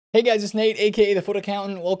Hey guys, it's Nate, aka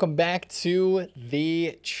TheFutAccountant. Welcome back to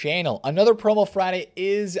the channel. Another promo Friday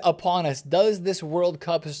is upon us. Does this World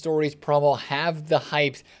Cup Stories promo have the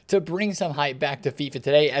hype to bring some hype back to FIFA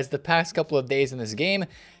today, as the past couple of days in this game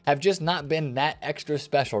have just not been that extra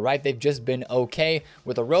special, right? They've just been okay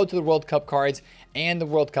with the road to the World Cup cards and the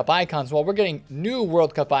World Cup icons. Well, we're getting new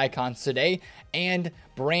World Cup icons today and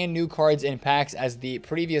brand new cards in packs, as the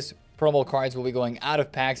previous promo cards will be going out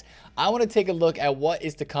of packs. I want to take a look at what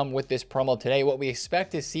is to come with this promo today, what we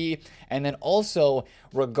expect to see, and then also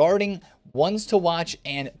regarding ones to watch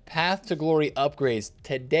and path to glory upgrades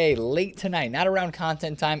today, late tonight, not around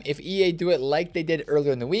content time. If EA do it like they did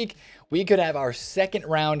earlier in the week, we could have our second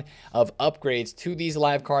round of upgrades to these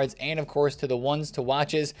live cards, and of course to the ones to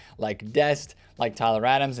watches like Dest, like Tyler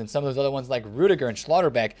Adams, and some of those other ones like Rudiger and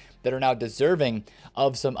Schlotterbeck that are now deserving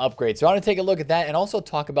of some upgrades. So I want to take a look at that and also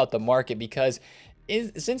talk about the market, because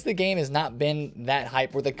since the game has not been that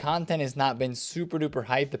hype, or the content has not been super duper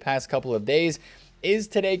hype the past couple of days, is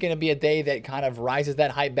today going to be a day that kind of rises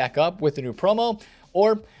that hype back up with the new promo,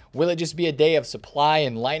 or will it just be a day of supply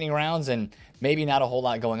and lightning rounds and maybe not a whole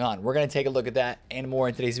lot going on? We're going to take a look at that and more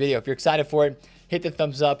in today's video. If you're excited for it, hit the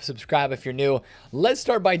thumbs up, subscribe if you're new. Let's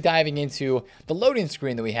start by diving into the loading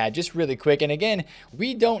screen that we had just really quick. And again,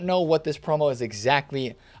 we don't know what this promo is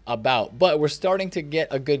exactly about, but we're starting to get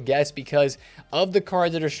a good guess because of the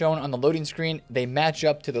cards that are shown on the loading screen. They match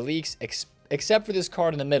up to the leaks, except for this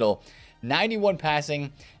card in the middle, 91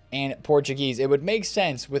 passing and Portuguese. It would make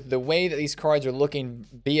sense with the way that these cards are looking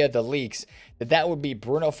via the leaks that would be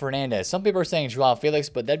Bruno Fernandes. Some people are saying Joao Felix,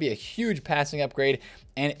 but that'd be a huge passing upgrade.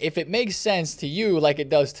 And if it makes sense to you like it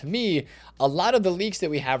does to me, a lot of the leaks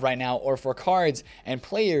that we have right now are for cards and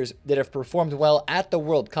players that have performed well at the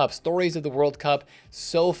World Cup, stories of the World Cup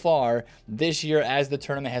so far this year as the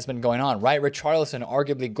tournament has been going on, right? Richarlison,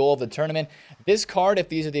 arguably goal of the tournament. This card, if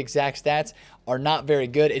these are the exact stats, are not very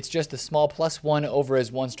good. It's just a small +1 over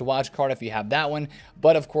his ones to watch card if you have that one.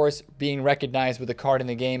 But of course, being recognized with a card in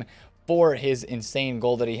the game for his insane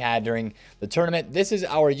goal that he had during the tournament. This is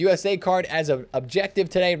our USA card as an objective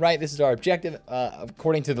today, right? This is our objective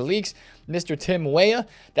according to the leaks. Mr. Tim Weah,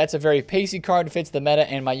 that's a very pacey card, fits the meta,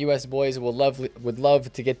 and my US boys would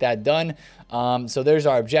love to get that done. So there's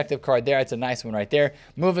our objective card there. It's a nice one right there.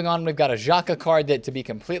 Moving on, we've got a Xhaka card that, to be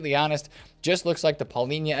completely honest, just looks like the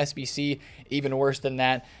Paulinho SBC, even worse than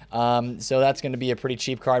that. So that's going to be a pretty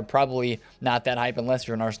cheap card, probably not that hype unless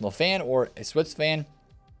you're an Arsenal fan or a Swiss fan.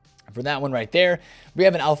 For that one right there, we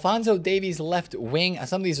have an Alphonso Davies left wing.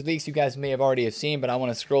 Some of these leaks you guys may have already seen, but I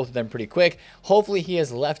want to scroll through them pretty quick. Hopefully he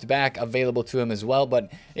has left back available to him as well.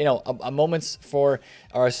 But, you know, a moments for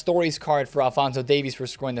our stories card for Alphonso Davies for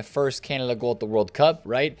scoring the first Canada goal at the World Cup,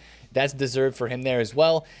 right? That's deserved for him there as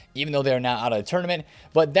well, even though they're now out of the tournament.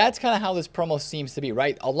 But that's kind of how this promo seems to be,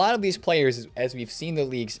 right? A lot of these players, as we've seen the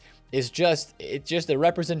leaks, it's just a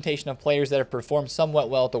representation of players that have performed somewhat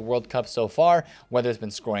well at the World Cup so far, whether it's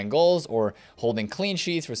been scoring goals or holding clean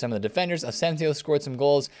sheets for some of the defenders. Asensio scored some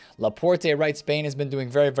goals. Laporte, right, Spain has been doing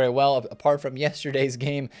very, very well, apart from yesterday's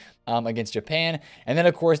game against Japan. And then,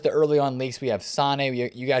 of course, the early on leaks, we have Sane.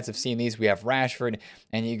 You guys have seen these. We have Rashford,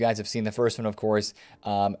 and you guys have seen the first one, of course,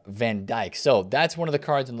 Van Dijk. So that's one of the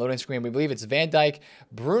cards on the loading screen. We believe it's Van Dijk,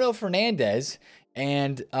 Bruno Fernandes,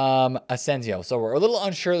 and Asensio. So we're a little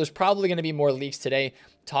unsure. There's probably going to be more leaks today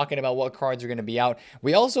talking about what cards are going to be out.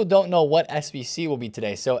 We also don't know what SBC will be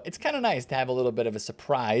today, so it's kind of nice to have a little bit of a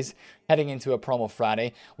surprise heading into a promo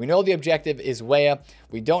Friday. We know the objective is Weah.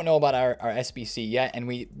 We don't know about our SBC yet, and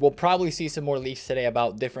we will probably see some more leaks today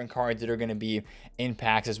about different cards that are going to be in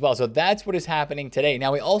packs as well. So that's what is happening today.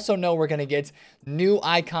 Now, we also know we're going to get new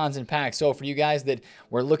icons in packs. So for you guys that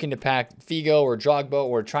were looking to pack Figo or Drogba,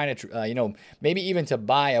 or trying to, you know, maybe even to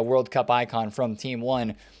buy a World Cup icon from Team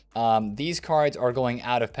 1, these cards are going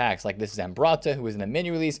out of packs. Like this is Ambrata, who was in the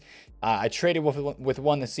mini release. I traded with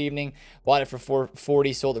one this evening, bought it for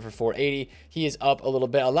 440, sold it for 480. He is up a little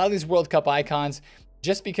bit. A lot of these World Cup icons,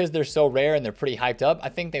 just because they're so rare and they're pretty hyped up, I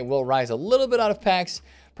think they will rise a little bit out of packs.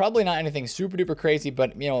 Probably not anything super duper crazy,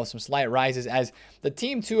 but, you know, some slight rises, as the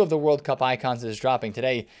Team 2 of the World Cup icons that is dropping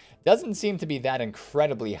today doesn't seem to be that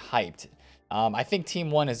incredibly hyped. I think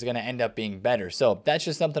Team 1 is going to end up being better. So that's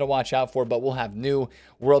just something to watch out for. But we'll have new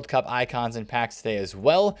World Cup icons and packs today as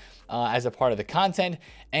well, as a part of the content.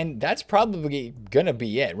 And that's probably going to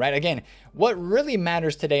be it, right? Again, what really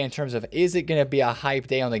matters today in terms of is it going to be a hype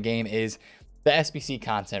day on the game is the SBC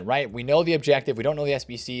content, right? We know the objective. We don't know the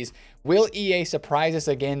SBCs. Will EA surprise us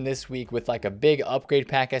again this week with like a big upgrade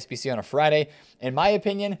pack SBC on a Friday? In my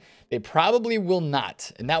opinion, they probably will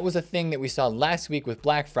not. And that was a thing that we saw last week with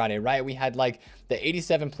Black Friday, right? We had like the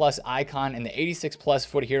 87 plus icon and the 86 plus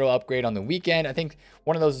foot hero upgrade on the weekend. I think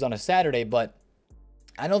one of those is on a Saturday, but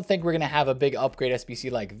I don't think we're going to have a big upgrade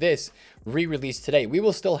SBC like this re-released today. We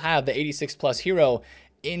will still have the 86 plus hero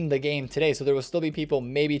in the game today, so there will still be people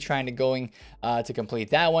maybe trying to complete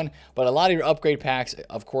that one. But a lot of your upgrade packs,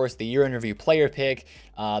 of course, the year in review player pick,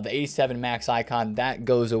 the 87 max icon, that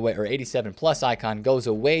goes away, or 87 plus icon goes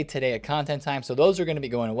away today at content time, so those are going to be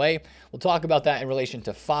going away. We'll talk about that in relation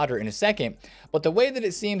to fodder in a second. But the way that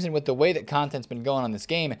it seems, and with the way that content's been going on this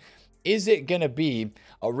game, is it going to be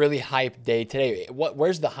a really hype day today?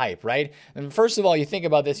 Where's the hype, right? And first of all, you think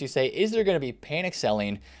about this, you say, is there going to be panic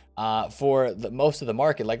selling for most of the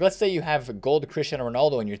market? Like, let's say you have gold Cristiano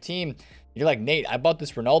Ronaldo in your team. You're like, Nate, I bought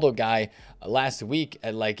this Ronaldo guy last week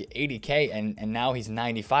at like 80K and now he's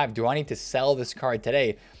 95. Do I need to sell this card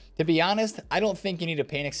today? To be honest, I don't think you need to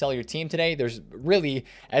panic sell your team today. There's really,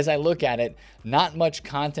 as I look at it, not much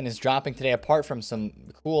content is dropping today apart from some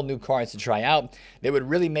cool new cards to try out that would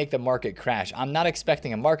really make the market crash. I'm not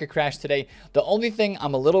expecting a market crash today. The only thing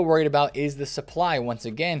I'm a little worried about is the supply. Once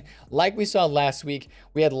again, like we saw last week,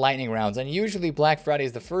 we had lightning rounds, and usually Black Friday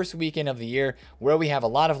is the first weekend of the year where we have a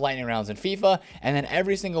lot of lightning rounds in FIFA, and then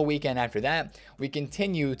every single weekend after that, we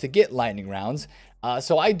continue to get lightning rounds.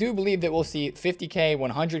 So I do believe that we'll see 50K,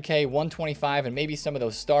 100K, 125, and maybe some of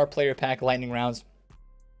those star player pack lightning rounds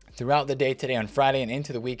throughout the day today on Friday and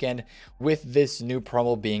into the weekend with this new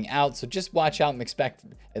promo being out. So just watch out and expect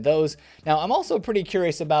those. Now, I'm also pretty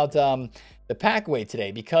curious about the pack weight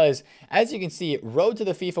today, because as you can see, Road to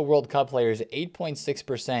the FIFA World Cup players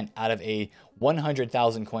 8.6% out of a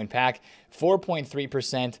 100,000 coin pack,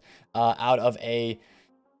 4.3% out of a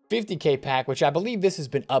 50K pack, which I believe this has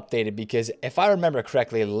been updated, because if I remember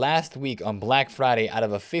correctly, last week on Black Friday, out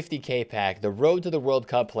of a 50K pack, the Road to the World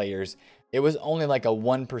Cup players, it was only like a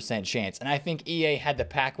 1% chance. And I think EA had the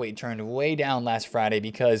pack weight turned way down last Friday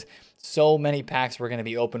because so many packs were going to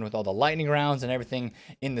be open with all the lightning rounds and everything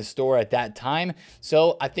in the store at that time.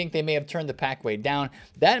 So I think they may have turned the pack weight down.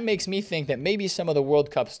 That makes me think that maybe some of the World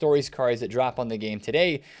Cup Stories cards that drop on the game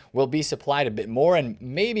today will be supplied a bit more, and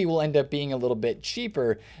maybe will end up being a little bit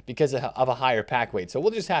cheaper because of a higher pack weight. So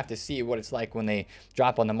we'll just have to see what it's like when they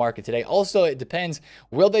drop on the market today. Also, it depends,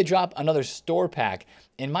 will they drop another store pack?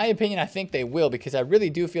 In my opinion, I think they will, because I really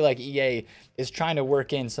do feel like EA is trying to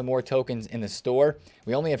work in some more tokens in the store.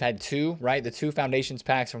 We only have had two, right? The two Foundations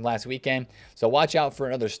packs from last weekend. So watch out for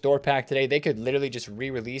another store pack today. They could literally just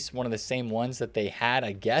re-release one of the same ones that they had,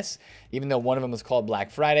 I guess, even though one of them was called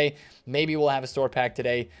Black Friday. Maybe we'll have a store pack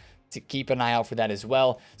today. To keep an eye out for that as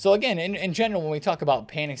well. So again, in general, when we talk about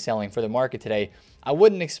panic selling for the market today, I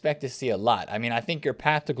wouldn't expect to see a lot. I mean, I think your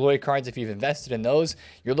Path to Glory cards, if you've invested in those,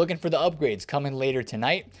 you're looking for the upgrades coming later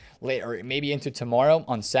tonight, or maybe into tomorrow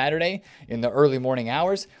on Saturday in the early morning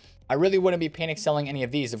hours. I really wouldn't be panic selling any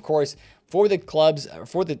of these. Of course, for the clubs,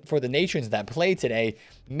 for the nations that play today,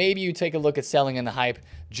 maybe you take a look at selling in the hype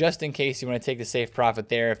just in case you want to take the safe profit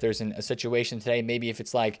there. If there's a situation today, maybe if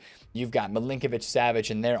it's like you've got Milinkovic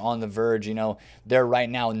Savic and they're on the verge, you know, they're right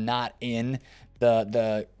now not in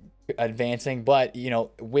the advancing, but, you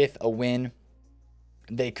know, with a win,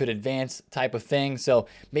 they could advance type of thing. So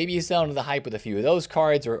maybe you sell into the hype with a few of those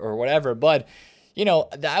cards or whatever. But you know,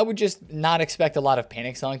 I would just not expect a lot of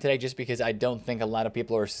panic selling today, just because I don't think a lot of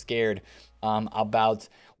people are scared about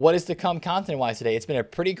what is to come content-wise today. It's been a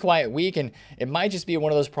pretty quiet week, and it might just be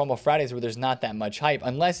one of those promo Fridays where there's not that much hype,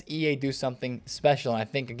 unless EA do something special. And I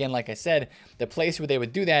think, again, like I said, the place where they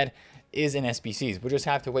would do that is in SBCs. We'll just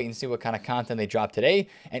have to wait and see what kind of content they drop today.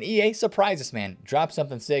 And EA, surprise us, man. Drop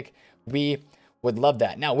something sick. We would love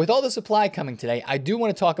that. Now, with all the supply coming today, I do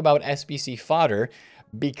want to talk about SBC fodder,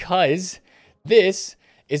 because this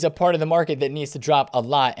is a part of the market that needs to drop a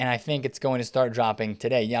lot, and I think it's going to start dropping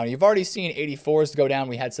today. Now, you've already seen 84s go down.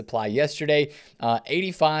 We had supply yesterday.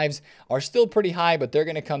 85s are still pretty high, but they're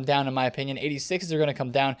going to come down, in my opinion. 86s are going to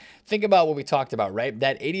come down. Think about what we talked about, right?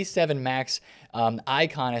 That 87 max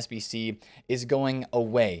icon SBC is going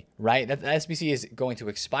away, right? That SBC is going to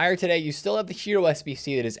expire today. You still have the hero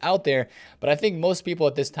SBC that is out there, but I think most people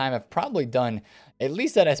at this time have probably done at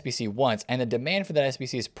least that SBC once, and the demand for that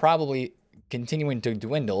SBC is probably continuing to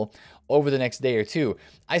dwindle over the next day or two.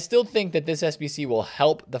 I still think that this SBC will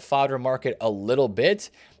help the fodder market a little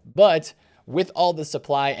bit, but with all the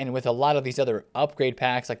supply and with a lot of these other upgrade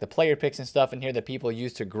packs like the player picks and stuff in here that people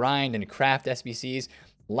use to grind and craft SBCs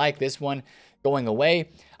like this one, going away,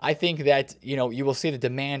 I think that, you know, you will see the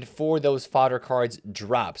demand for those fodder cards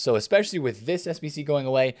drop. So especially with this SBC going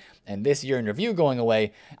away and this year in review going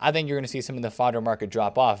away, I think you're going to see some of the fodder market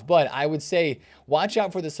drop off. But I would say watch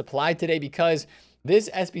out for the supply today, because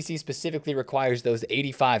this SBC specifically requires those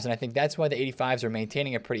 85s, and I think that's why the 85s are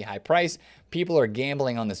maintaining a pretty high price. People are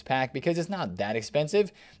gambling on this pack because it's not that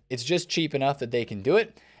expensive. It's just cheap enough that they can do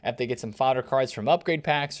it. If they get some fodder cards from upgrade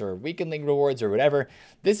packs or weekend league rewards or whatever,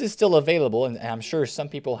 this is still available, and I'm sure some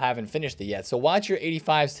people haven't finished it yet. So watch your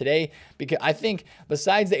 85s today, because I think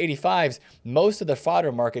besides the 85s, most of the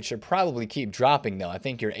fodder market should probably keep dropping though. I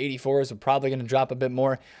think your 84s are probably going to drop a bit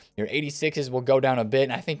more. Your 86s will go down a bit,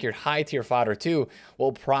 and I think your high tier fodder too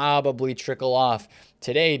will probably trickle off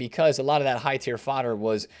today, because a lot of that high tier fodder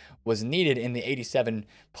was needed in the 87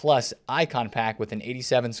 plus icon pack, with an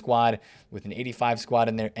 87 squad, with an 85 squad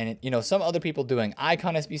in there. And, you know, some other people doing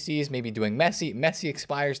icon SBCs, maybe doing Messi. Messi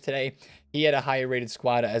expires today. He had a higher rated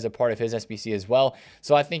squad as a part of his SBC as well.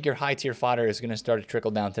 So I think your high tier fodder is going to start to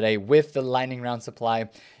trickle down today with the lightning round supply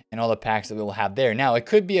and all the packs that we will have there. Now, it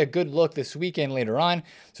could be a good look this weekend later on,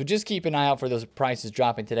 so just keep an eye out for those prices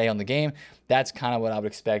dropping today on the game. That's kind of what I would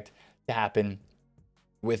expect to happen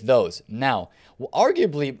with those. Now,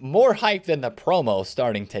 arguably more hype than the promo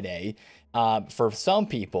starting today for some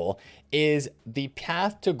people is the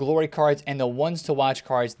Path to Glory cards and the ones to watch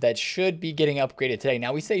cards that should be getting upgraded today.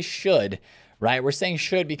 Now, we say should, right? We're saying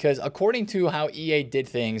should because according to how EA did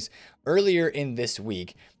things earlier in this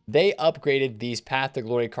week, they upgraded these Path to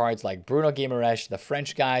Glory cards like Bruno Guimaraes, the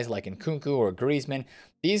French guys like Nkunku or Griezmann.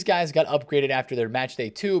 These guys got upgraded after their match day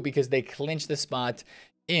 2 because they clinched the spot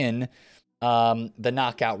in the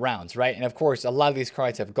knockout rounds, right? And of course, a lot of these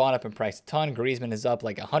cards have gone up in price a ton. Griezmann is up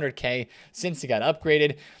like 100K since he got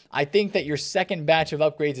upgraded. I think that your second batch of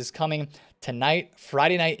upgrades is coming tonight,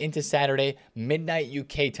 Friday night into Saturday, midnight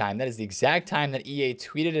UK time. That is the exact time that EA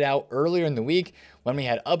tweeted it out earlier in the week when we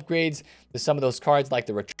had upgrades to some of those cards like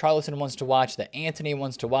the Richarlison ones to watch, the Antony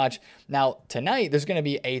ones to watch. Now, tonight, there's going to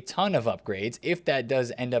be a ton of upgrades. If that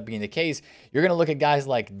does end up being the case, you're going to look at guys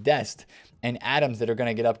like Dest and Adams that are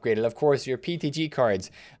going to get upgraded. Of course, your PTG cards,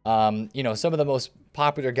 you know, some of the most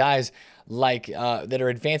popular guys like that are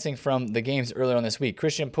advancing from the games earlier on this week.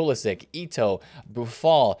 Christian Pulisic, Ito,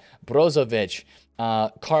 Buffal, Brozovic,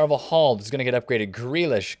 Carvajal is going to get upgraded.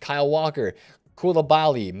 Grealish, Kyle Walker,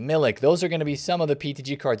 Koulibaly, Milik. Those are going to be some of the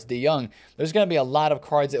PTG cards. De Jong. There's going to be a lot of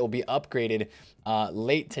cards that will be upgraded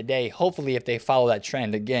late today. Hopefully, if they follow that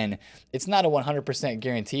trend. Again, it's not a 100%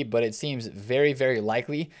 guarantee, but it seems very, very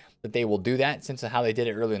likely that they will do that since of how they did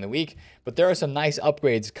it earlier in the week. But there are some nice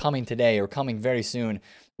upgrades coming today or coming very soon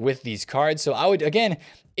with these cards. So I would, again,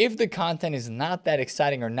 if the content is not that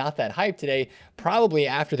exciting or not that hype today, probably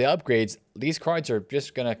after the upgrades, these cards are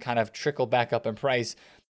just going to kind of trickle back up in price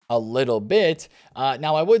a little bit.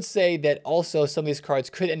 Now, I would say that also some of these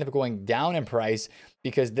cards could end up going down in price,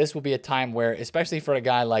 because this will be a time where, especially for a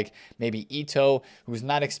guy like maybe Ito, who's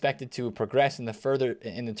not expected to progress in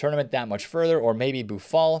the tournament that much further, or maybe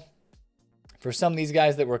Buffal. For some of these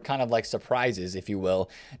guys that were kind of like surprises, if you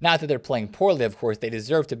will, not that they're playing poorly, of course, they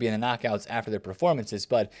deserve to be in the knockouts after their performances,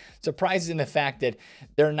 but surprises in the fact that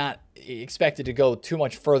they're not expected to go too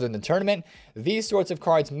much further in the tournament. These sorts of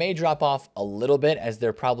cards may drop off a little bit, as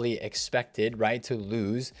they're probably expected, right, to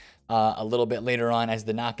lose a little bit later on as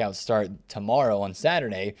the knockouts start tomorrow on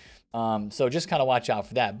Saturday. So just kind of watch out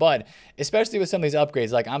for that. But especially with some of these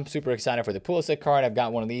upgrades, like I'm super excited for the Pulisic card. I've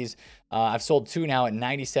got one of these. I've sold 2 now at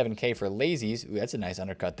 97K for lazies. Ooh, that's a nice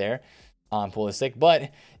undercut there on Pulisic.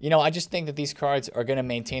 But, you know, I just think that these cards are going to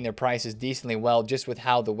maintain their prices decently well, just with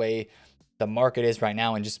how the way the market is right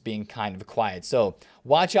now and just being kind of quiet. So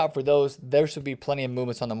watch out for those. There should be plenty of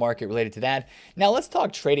movements on the market related to that. Now let's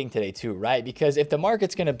talk trading today too, right? Because if the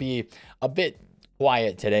market's going to be a bit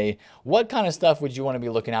quiet today, what kind of stuff would you want to be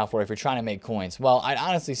looking out for if you're trying to make coins? Well, I'd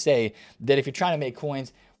honestly say that if you're trying to make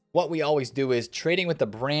coins, what we always do is trading with the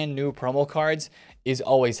brand new promo cards is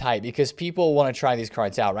always hype, because people want to try these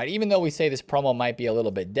cards out, right? Even though we say this promo might be a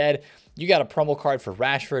little bit dead, you got a promo card for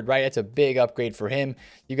Rashford, right? That's a big upgrade for him.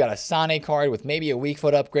 You got a Sane card with maybe a weak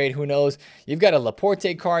foot upgrade, who knows? You've got a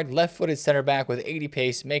Laporte card, left-footed center back with 80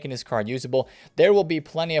 pace, making this card usable. There will be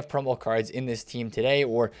plenty of promo cards in this team today,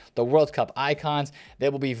 or the World Cup icons. They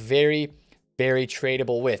will be very very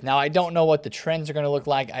tradable with. Now, I don't know what the trends are going to look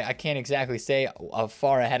like. I can't exactly say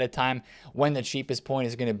far ahead of time when the cheapest point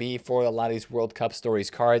is going to be for a lot of these World Cup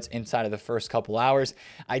Stories cards inside of the first couple hours.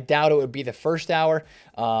 I doubt it would be the first hour.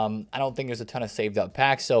 I don't think there's a ton of saved up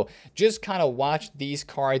packs. So just kind of watch these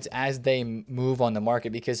cards as they move on the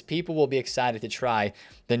market, because people will be excited to try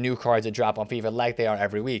the new cards that drop on FIFA like they are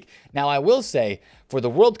every week. Now, I will say for the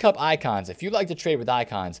World Cup icons, if you like to trade with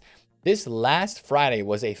icons, this last Friday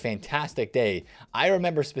was a fantastic day. I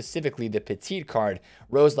remember specifically the Petite card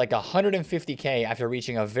rose like 150K after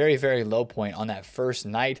reaching a very, very low point on that first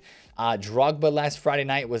night. Drogba last Friday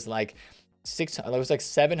night was like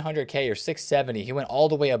 700K or 670. He went all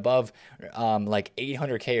the way above like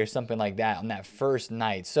 800K or something like that on that first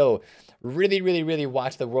night. So really, really, really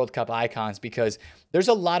watch the World Cup icons, because there's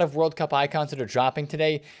a lot of World Cup icons that are dropping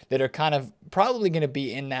today that are kind of probably going to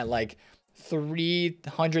be in that like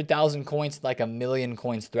 300,000 coins, like a million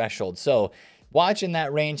coins threshold. So watch in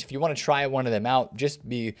that range. If you want to try one of them out, just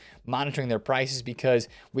be monitoring their prices, because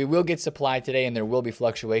we will get supply today and there will be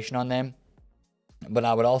fluctuation on them. But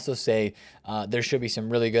I would also say there should be some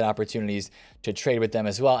really good opportunities to trade with them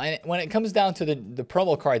as well. And when it comes down to the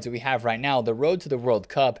promo cards that we have right now, the road to the World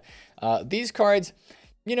Cup, these cards,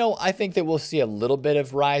 you know, I think that we'll see a little bit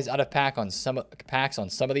of rise out of pack on some packs on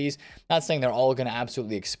some of these. Not saying they're all going to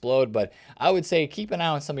absolutely explode, but I would say keep an eye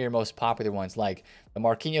on some of your most popular ones, like the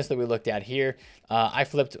Marquinhos that we looked at here. I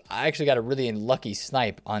actually got a really unlucky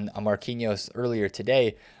snipe on a Marquinhos earlier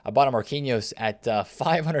today. I bought a Marquinhos at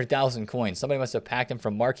 500,000 coins. Somebody must have packed him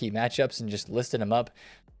from marquee matchups and just listed him up.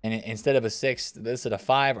 And instead of a 6, listed a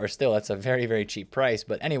 5, or still, that's a very, very cheap price.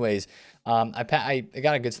 But anyways, I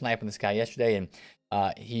got a good snipe on this guy yesterday, and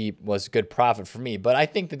he was good profit for me. But I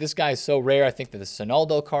think that this guy is so rare. I think that the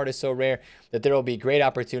Sonaldo card is so rare that there will be great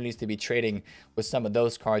opportunities to be trading with some of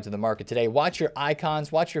those cards in the market today. Watch your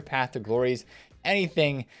icons, watch your Path to Glories.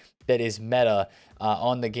 Anything that is meta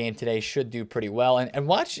on the game today should do pretty well. And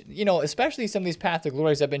watch, you know, especially some of these Path to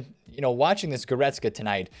Glories. I've been, you know, watching this Goretzka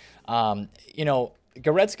tonight. You know,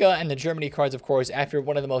 Goretzka and the Germany cards, of course, after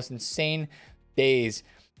one of the most insane days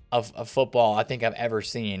of football I think I've ever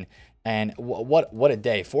seen. And what a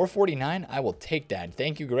day. 449, I will take that.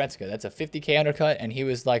 Thank you, Goretzka. That's a 50K undercut, and he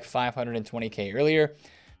was like 520K earlier.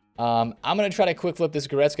 I'm going to try to quick flip this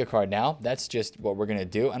Goretzka card now. That's just what we're going to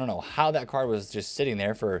do. I don't know how that card was just sitting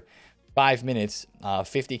there for 5 minutes.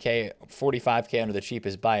 50K, 45K under the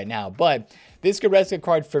cheapest. Buy it now. But this Goretzka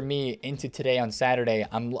card for me into today on Saturday,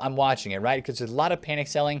 I'm watching it, right? Because there's a lot of panic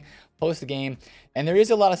selling post the game, and there is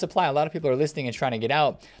a lot of supply. A lot of people are listing and trying to get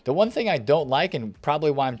out. The one thing I don't like, and probably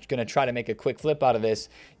why I'm going to try to make a quick flip out of this,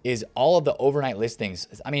 is all of the overnight listings.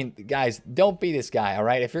 I mean, guys, don't be this guy, all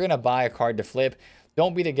right? If you're going to buy a card to flip,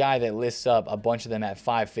 don't be the guy that lists up a bunch of them at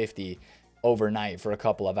 550 overnight for a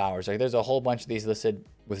couple of hours. Like, there's a whole bunch of these listed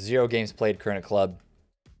with 0 games played current at club.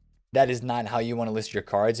 That is not how you want to list your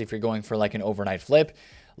cards if you're going for like an overnight flip.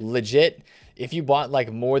 Legit, if you bought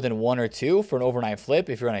like more than 1 or 2 for an overnight flip,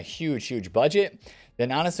 if you're on a huge budget,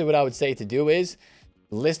 then honestly what I would say to do is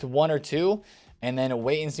list 1 or 2 and then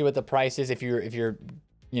wait and see what the price is. If you're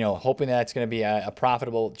you know, hoping that it's going to be a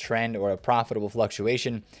profitable trend or a profitable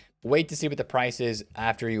fluctuation, wait to see what the price is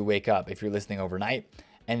after you wake up if you're listing overnight,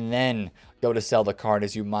 and then go to sell the card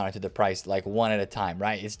as you monitor the price like one at a time,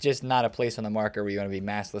 right? It's just not a place on the market where you're going to be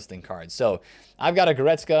mass listing cards. So I've got a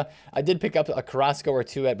Goretzka. I did pick up a Carrasco or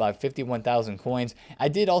 2 at about 51,000 coins. I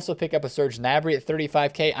did also pick up a Serge Gnabry at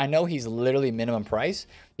 35K. I know he's literally minimum price.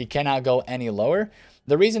 He cannot go any lower.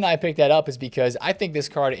 The reason I picked that up is because I think this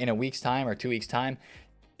card in a week's time or 2 weeks' time,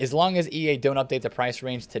 as long as EA don't update the price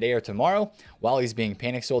range today or tomorrow, while he's being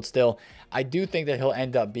panic sold still, I do think that he'll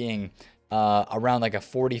end up being around like a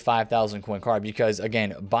 45,000 coin card, because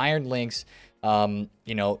again, Bayern links,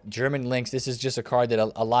 you know, German links, this is just a card that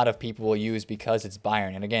a lot of people will use because it's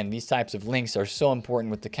Bayern. And again, these types of links are so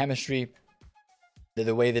important with the chemistry,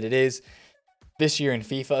 the way that it is this year in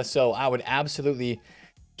FIFA. So I would absolutely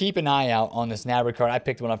keep an eye out on this Gnabry card. I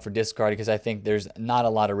picked one up for discard because I think there's not a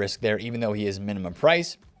lot of risk there, even though he is minimum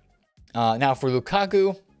price. Now for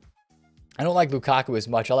Lukaku, I don't like Lukaku as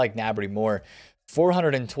much. I like Gnabry more.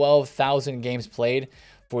 412,000 games played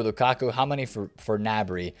for Lukaku. How many for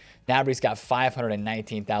Gnabry? Gnabry's got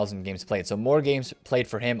 519,000 games played. So more games played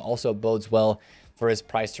for him also bodes well for his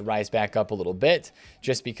price to rise back up a little bit,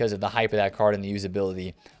 just because of the hype of that card and the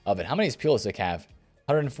usability of it. How many does Pulisic have?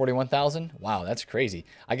 141,000? Wow, that's crazy.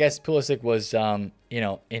 I guess Pulisic was, you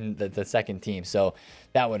know, in the second team, so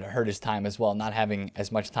that would hurt his time as well, not having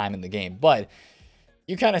as much time in the game. But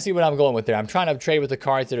you kind of see what I'm going with there. I'm trying to trade with the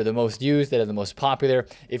cards that are the most used, that are the most popular.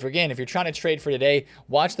 If you're trying to trade for today,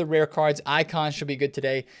 watch the rare cards. Icons should be good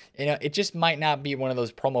today. You know, it just might not be one of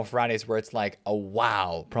those promo Fridays where it's like a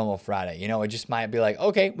wow promo Friday. You know, it just might be like,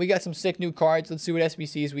 okay, we got some sick new cards. Let's see what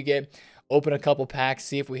SBCs we get. Open a couple packs,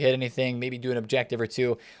 see if we hit anything, maybe do an objective or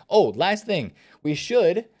two. Oh, last thing, we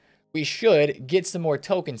should get some more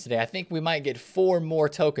tokens today. I think we might get 4 more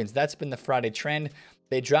tokens. That's been the Friday trend.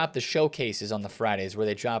 They drop the showcases on the Fridays where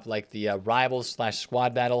they drop like the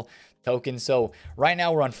rivals/squad battle tokens. So right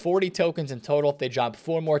now we're on 40 tokens in total. If they drop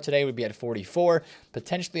 4 more today, we'd be at 44.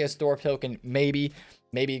 Potentially a store token, maybe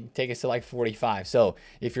take us to like 45. So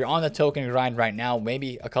if you're on the token grind right now,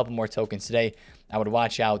 maybe a couple more tokens today, I would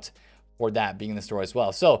watch out for that being in the store as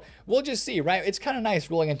well. So we'll just see, right? It's kind of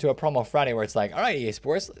nice rolling into a promo Friday where it's like, all right, EA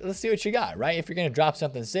Sports, let's see what you got, right? If you're going to drop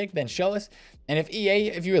something sick, then show us. And if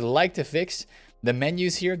you would like to fix the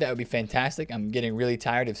menus here, that would be fantastic. I'm getting really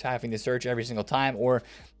tired of having to search every single time or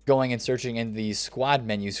going and searching in the squad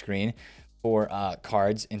menu screen for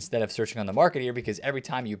cards instead of searching on the market here, because every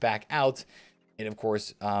time you back out, it of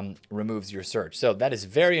course removes your search. So that is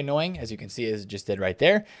very annoying, as you can see, as it just did right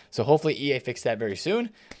there. So hopefully EA fixed that very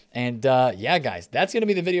soon. And yeah, guys, that's going to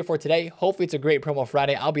be the video for today. Hopefully it's a great promo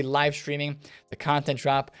Friday. I'll be live streaming the content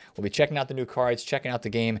drop. We'll be checking out the new cards, checking out the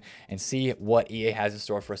game, and see what EA has in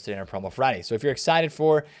store for us today on promo Friday. So if you're excited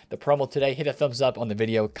for the promo today, hit a thumbs up on the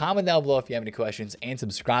video. Comment down below if you have any questions, and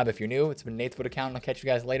subscribe if you're new. It's been TheFutAccountant. I'll catch you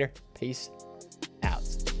guys later. Peace.